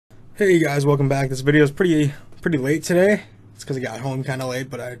Hey guys, welcome back. This video is pretty late today. It's because I got home kind of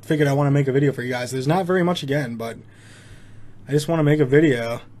late, but I figured I want to make a video for you guys. There's not very much again, but I just want to make a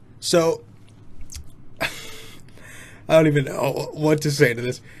video. So, I don't even know what to say to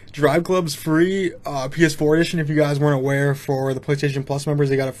this. Driveclub's free PS4 edition, if you guys weren't aware, for the PlayStation Plus members,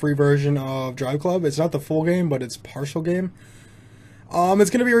 they got a free version of Driveclub. It's not the full game, but it's partial game.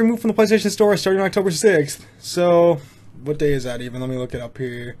 It's going to be removed from the PlayStation Store starting October 6th. So, what day is that even? Let me look it up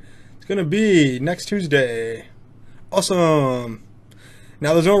here. It's going to be next Tuesday. Awesome.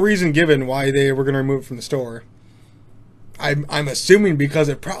 Now, there's no reason given why they were going to remove it from the store. I'm assuming because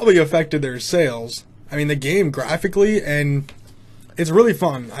it probably affected their sales. I mean, the game graphically, and it's really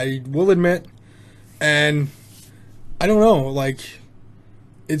fun, I will admit. And I don't know, like,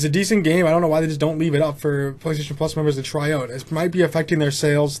 it's a decent game. I don't know why they just don't leave it up for PlayStation Plus members to try out. It might be affecting their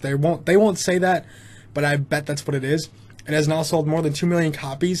sales. They won't say that, but I bet that's what it is. It has now sold more than 2 million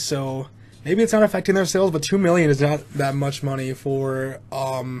copies, so maybe it's not affecting their sales, but 2 million is not that much money for,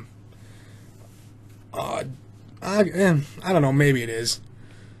 I don't know, maybe it is.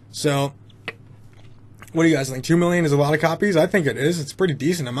 So, what do you guys think? 2 million is a lot of copies? I think it is. It's a pretty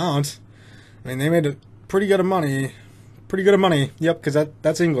decent amount. I mean, they made a pretty good of money. Pretty good of money. Yep, because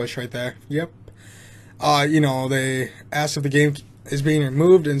that's English right there. Yep. You know, they asked if the game is being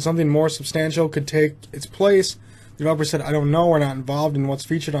removed and something more substantial could take its place. The developer said, I don't know, we're not involved in what's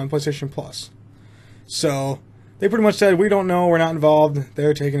featured on PlayStation Plus. So, they pretty much said, we don't know, we're not involved,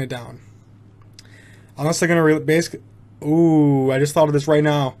 they're taking it down. Unless they're going to basically... Ooh, I just thought of this right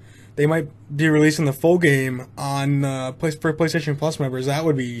now. They might be releasing the full game on for PlayStation Plus members. That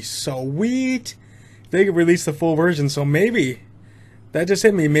would be sweet. They could release the full version, so maybe... That just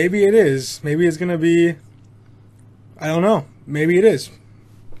hit me. Maybe it is. Maybe it's going to be... I don't know. Maybe it is.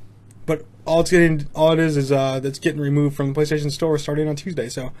 But all it is that's getting removed from the PlayStation Store starting on Tuesday.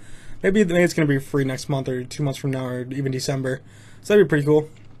 So maybe it's going to be free next month or 2 months from now or even December. So that'd be pretty cool.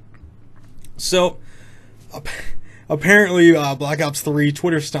 So apparently Black Ops 3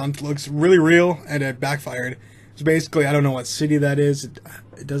 Twitter stunt looks really real and it backfired. So basically, I don't know what city that is.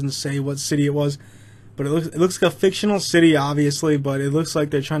 It doesn't say what city it was. But it looks like a fictional city, obviously. But it looks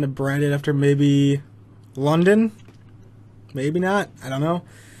like they're trying to brand it after maybe London. Maybe not. I don't know.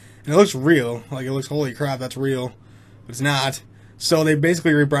 And it looks real. Like, it looks, holy crap, that's real. But it's not. So they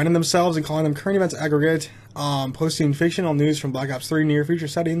basically rebranded themselves and calling them Current Events Aggregate, posting fictional news from Black Ops 3 near future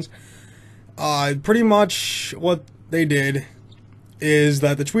settings. Pretty much what they did is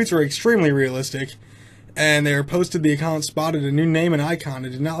that the tweets were extremely realistic, and they were posted, the account spotted a new name and icon. It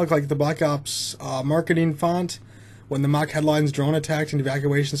did not look like the Black Ops marketing font when the mock headlines, drone attacks, and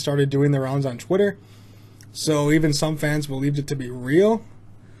evacuations started doing their rounds on Twitter. So even some fans believed it to be real.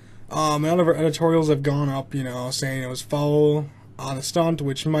 And other editorials have gone up, you know, saying it was foul on a stunt,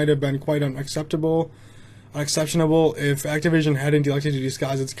 which might have been quite unexceptionable if Activision hadn't elected to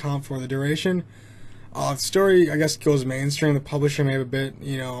disguise its account for the duration. The story, I guess, goes mainstream. The publisher may have a bit,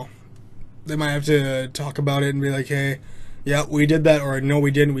 you know, they might have to talk about it and be like, hey, yeah, we did that, or no, we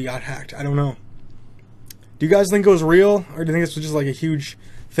didn't, we got hacked. I don't know. Do you guys think it was real, or do you think this was just like a huge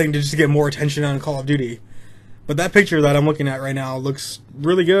thing to just get more attention on Call of Duty? But that picture that I'm looking at right now looks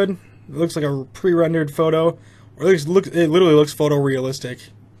really good. It looks like a pre-rendered photo, or it literally looks photorealistic,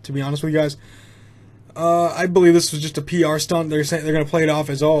 to be honest with you guys. I believe this was just a PR stunt. They're saying they're going to play it off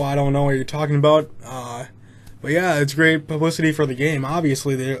as, oh, I don't know what you're talking about. But yeah, it's great publicity for the game.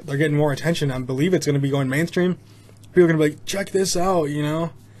 Obviously, they're getting more attention. I believe it's going to be going mainstream. People are going to be like, check this out, you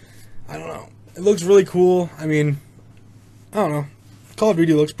know? I don't know. It looks really cool. I mean, I don't know. Call of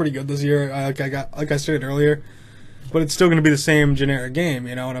Duty looks pretty good this year, like I stated earlier. But it's still going to be the same generic game,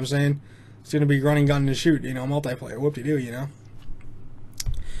 you know what I'm saying? It's going to be running gun and shoot, you know, multiplayer. Whoop-de-doo, you know?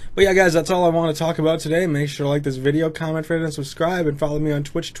 But yeah, guys, that's all I want to talk about today. Make sure to like this video, comment, rate, and subscribe, and follow me on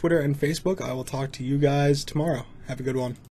Twitch, Twitter, and Facebook. I will talk to you guys tomorrow. Have a good one.